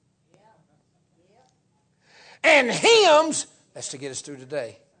are. And hymns. That's to get us through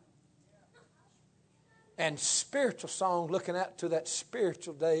today. And spiritual song, looking out to that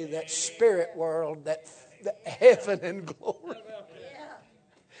spiritual day, that spirit world, that heaven and glory.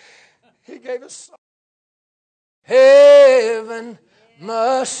 He gave us song. Heaven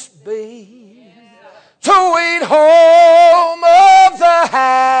must be sweet home of the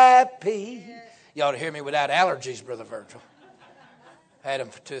happy. You ought to hear me without allergies, Brother Virgil. Had them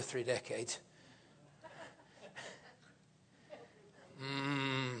for 2 or 3 decades.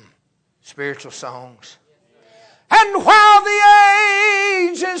 Spiritual songs. And while the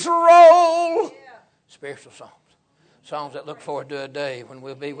ages roll. Spiritual songs. Songs that look forward to a day when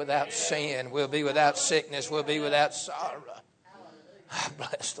we'll be without sin. We'll be without sickness. We'll be without sorrow.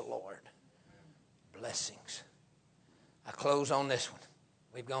 Bless the Lord. Blessings. I close on this one.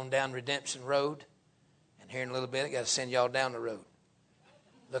 We've gone down Redemption Road. And Here in a little bit, I got to send y'all down the road.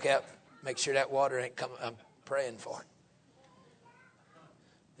 Look out. Make sure that water ain't coming. I'm praying for it.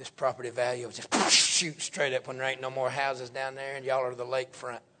 This property value will just shoot straight up when there ain't no more houses down there and y'all are the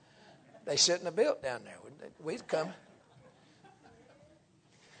lakefront. They shouldn't have built down there. We'd come.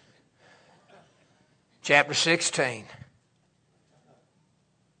 Chapter 16.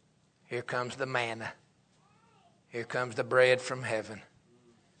 Here comes the manna. Here comes the bread from heaven.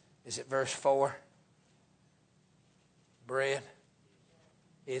 Is it verse 4? Bread.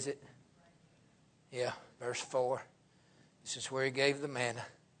 Is it? Yeah, verse 4. This is where he gave the manna.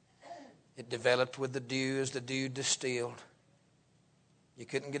 It developed with the dew as the dew distilled. You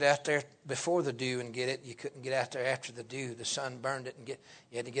couldn't get out there before the dew and get it. You couldn't get out there after the dew. The sun burned it and get.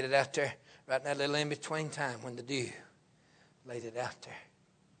 You had to get it out there right in that little in-between time when the dew laid it out there.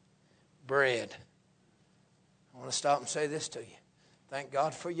 Bread. I want to stop and say this to you. Thank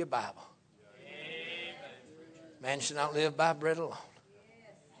God for your Bible. Man should not live by bread alone,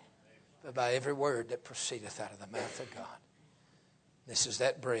 but by every word that proceedeth out of the mouth of God. This is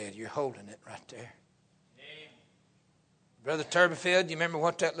that bread. You're holding it right there. Brother Turberfield, you remember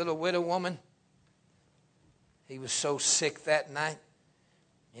what that little widow woman? He was so sick that night.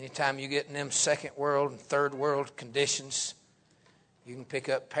 Anytime you get in them second world and third world conditions, you can pick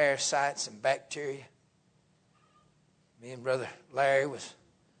up parasites and bacteria. Me and Brother Larry was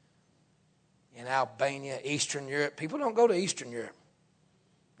in Albania, Eastern Europe. People don't go to Eastern Europe.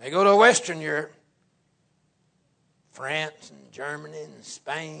 They go to Western Europe. France and Germany and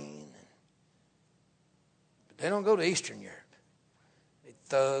Spain. But they don't go to Eastern Europe. They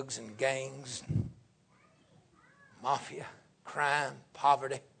thugs and gangs, mafia, crime,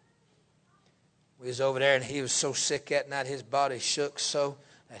 poverty. We was over there and he was so sick that night his body shook so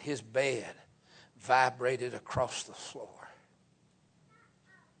that his bed vibrated across the floor.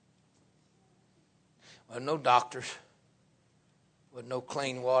 Wasn't no doctors. Wasn't no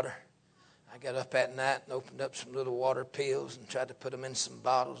clean water. I got up at night and opened up some little water pills and tried to put them in some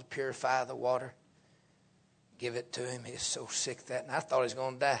bottles to purify the water. Give it to him. He was so sick that night. I thought he was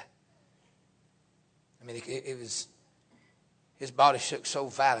going to die. I mean, it was, his body shook so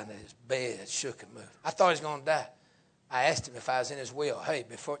violent that his bed shook and moved. I thought he was going to die. I asked him if I was in his will. Hey,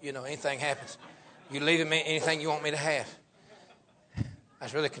 before, anything happens, you leaving me anything you want me to have? I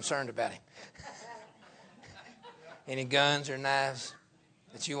was really concerned about him. Any guns or knives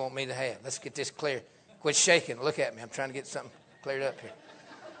that you want me to have? Let's get this clear. Quit shaking. Look at me. I'm trying to get something cleared up here.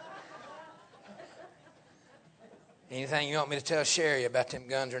 Anything you want me to tell Sherry about them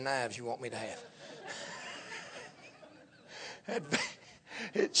guns or knives you want me to have?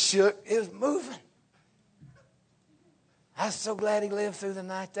 It shook. It was moving. I was so glad he lived through the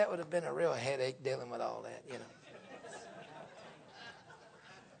night. That would have been a real headache dealing with all that,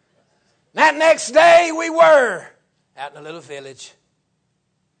 That next day we were out in a little village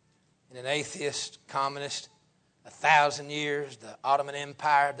in an atheist, communist, 1,000 years. The Ottoman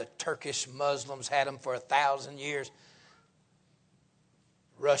Empire, the Turkish Muslims had them for 1,000 years.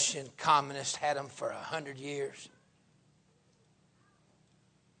 Russian communists had them for 100 years.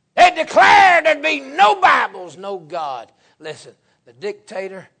 They declared there'd be no Bibles, no God. Listen, the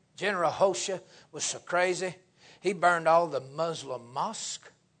dictator, General Hoxha, was so crazy. He burned all the Muslim mosques.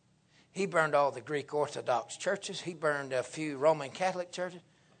 He burned all the Greek Orthodox churches. He burned a few Roman Catholic churches.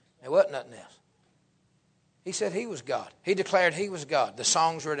 There wasn't nothing else. He said he was God. He declared he was God. The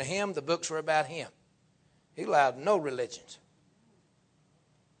songs were to him. The books were about him. He allowed no religions.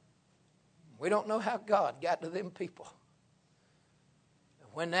 We don't know how God got to them people.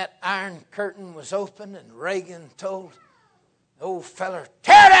 When that Iron Curtain was open and Reagan told the old feller,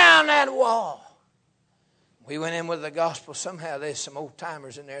 tear down that wall. We went in with the gospel. Somehow there's some old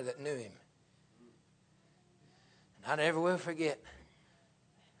timers in there that knew him. And I never will forget.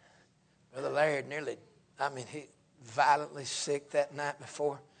 Brother Larry he violently sick that night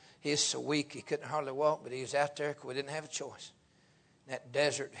before. He was so weak he couldn't hardly walk, but he was out there because we didn't have a choice. That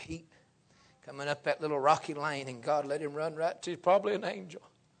desert heat, coming up that little rocky lane, and God let him run right to probably an angel.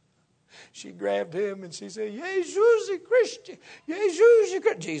 She grabbed him and she said, Jesus Christ,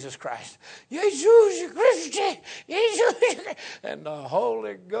 Jesus Christ, Jesus Christ, Jesus. And the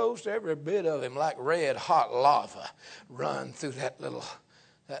Holy Ghost, every bit of him, like red hot lava, run through that little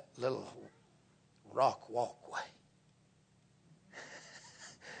rock walkway.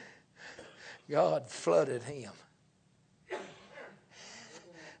 God flooded him.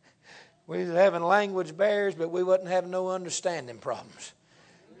 We was having language barriers, but we wasn't having no understanding problems.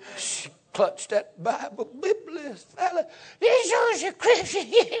 She clutched that Bible, biblious fella. Jesus Christ,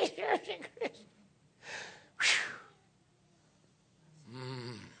 Jesus Christ.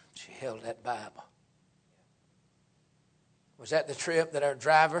 She held that Bible. Was that the trip that our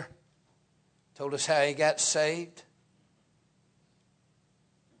driver told us how he got saved?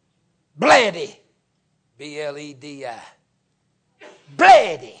 Bledy. B-L-E-D-I.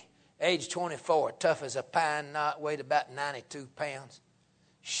 Bledy. Age 24. Tough as a pine knot. Weighed about 92 pounds.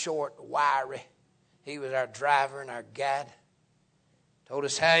 Short, wiry. He was our driver and our guide. Told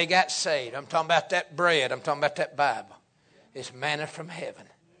us how he got saved. I'm talking about that bread. I'm talking about that Bible. It's manna from heaven.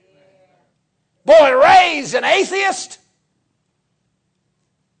 Boy, raised an atheist.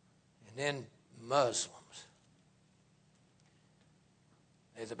 And then Muslims.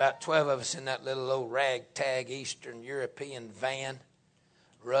 There's about 12 of us in that little old ragtag Eastern European van.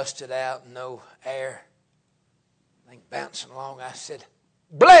 Rusted out, no air. Thing bouncing along. I said,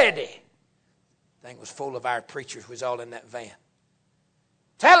 Bledy. Thing was full of our preachers. Was all in that van.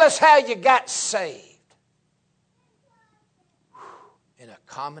 Tell us how you got saved. In a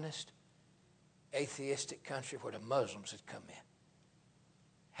communist, atheistic country where the Muslims had come in.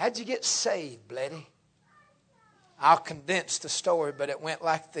 How'd you get saved, Bledy? I'll condense the story, but it went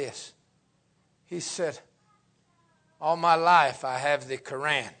like this. He said, all my life I have the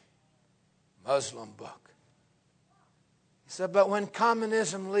Quran, Muslim book. He said, but when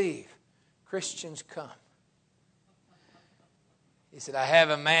communism leaves, Christians come. He said, I have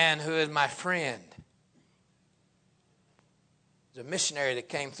a man who is my friend. There's a missionary that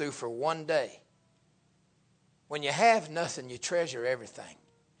came through for one day. When you have nothing, you treasure everything.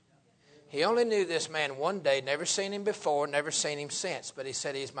 He only knew this man one day, never seen him before, never seen him since, but he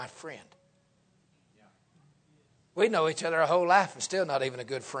said he's my friend. We know each other our whole life and still not even a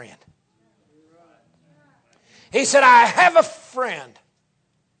good friend. He said, I have a friend.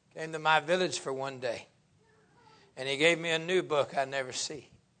 Came to my village for one day. And he gave me a new book I never see.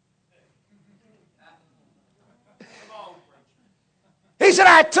 He said,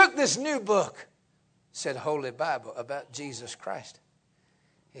 I took this new book. Said Holy Bible about Jesus Christ.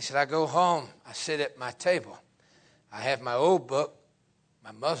 He said, I go home. I sit at my table. I have my old book,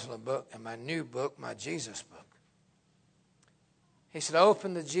 my Muslim book, and my new book, my Jesus book. He said, I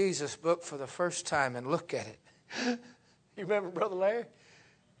opened the Jesus book for the first time and look at it. You remember Brother Larry?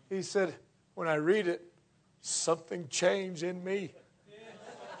 He said, when I read it, something changed in me.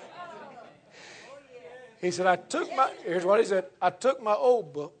 He said, here's what he said, I took my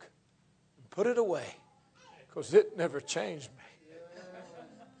old book and put it away because it never changed me.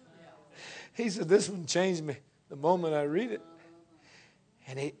 He said, this one changed me the moment I read it.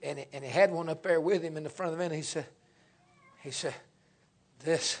 And he had one up there with him in the front of the van. He said,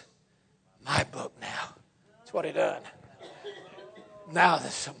 this, my book now. That's what he done. Now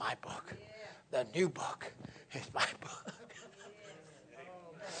this is my book. The new book is my book.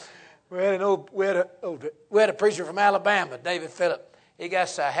 We had a preacher from Alabama, David Phillip. He got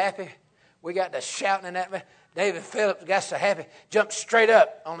so happy. We got to shouting in that van. David Phillips got so happy, jumped straight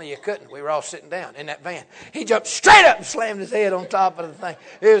up. Only you couldn't. We were all sitting down in that van. He jumped straight up and slammed his head on top of the thing.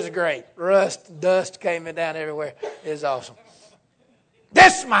 It was great. Rust and dust came in down everywhere. It was awesome.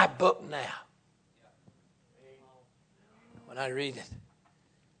 This is my book now. When I read it,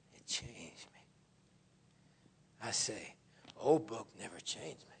 it changed me. I say, old book never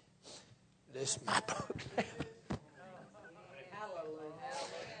changed me. This is my book now.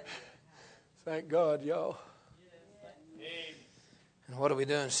 Thank God, y'all. And what are we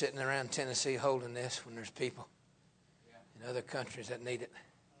doing sitting around Tennessee holding this when there's people in other countries that need it?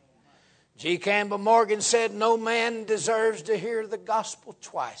 G. Campbell Morgan said, no man deserves to hear the gospel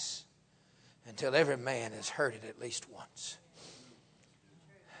twice until every man has heard it at least once.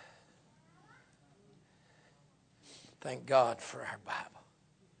 Thank God for our Bible.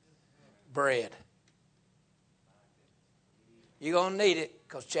 Bread. You're going to need it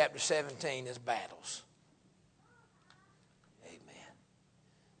because chapter 17 is battles.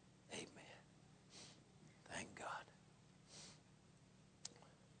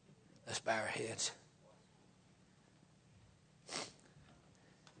 Let's bow our heads.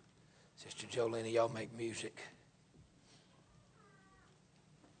 Sister Jolene, y'all make music.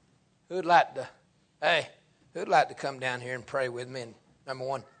 Who'd like to come down here and pray with me? And number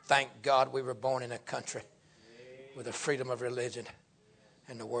one, thank God we were born in a country with the freedom of religion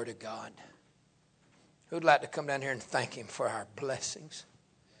and the Word of God. Who'd like to come down here and thank Him for our blessings?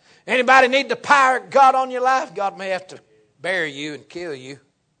 Anybody need the power of God on your life? God may have to bury you and kill you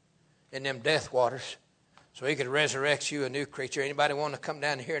in them death waters so He could resurrect you a new creature. Anybody want to come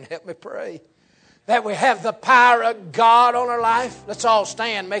down here and help me pray that we have the power of God on our life? Let's all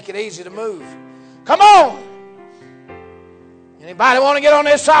stand, make it easy to move. Come on. Anybody want to get on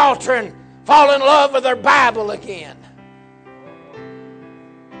this altar and fall in love with their Bible again?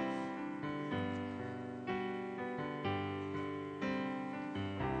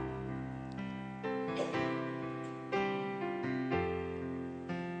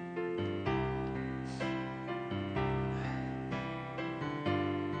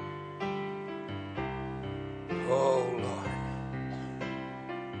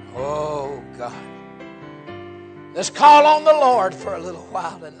 Let's call on the Lord for a little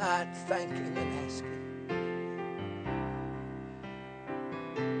while tonight. Thank Him and ask Him.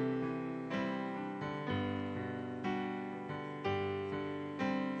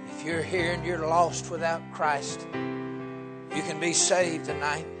 If you're here and you're lost without Christ, you can be saved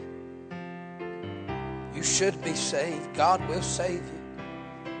tonight. You should be saved. God will save you.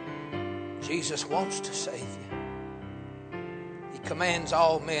 Jesus wants to save you. He commands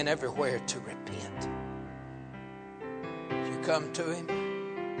all men everywhere to repent. If you come to Him,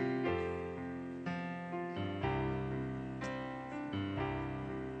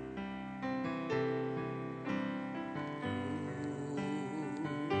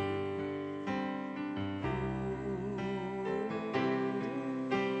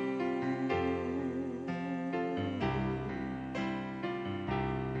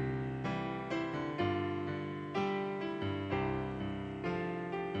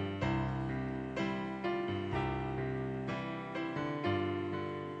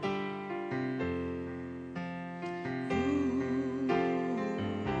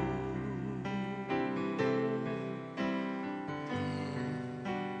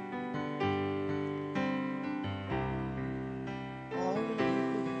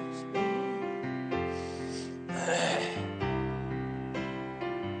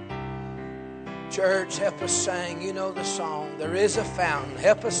 church, help us sing. You know the song. There is a fountain.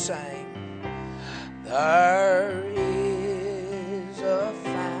 Help us sing. There is a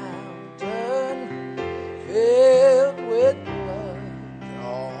fountain filled with blood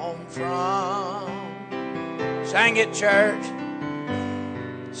drawn from. Sing it, church.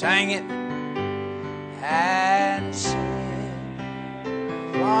 Sing it. And sin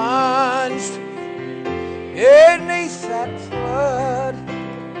plunged beneath that flood.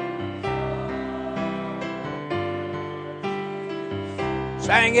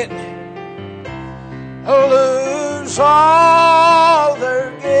 Sang it. Lose all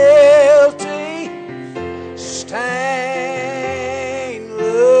their guilty stain.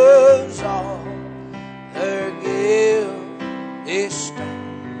 Lose all their guilty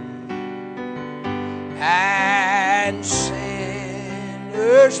stain. And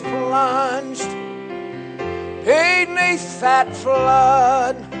sinners plunged beneath that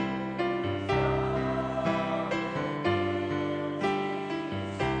flood.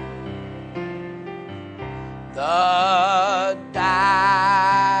 The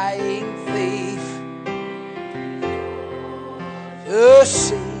dying thief to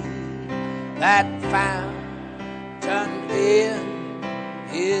see that fountain in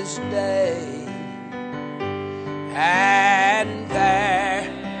his day, and there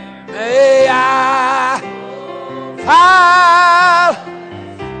may I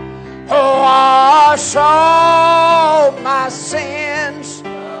wash all my sins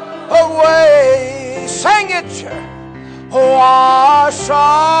away. Sing it, church. Wash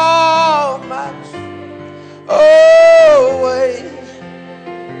all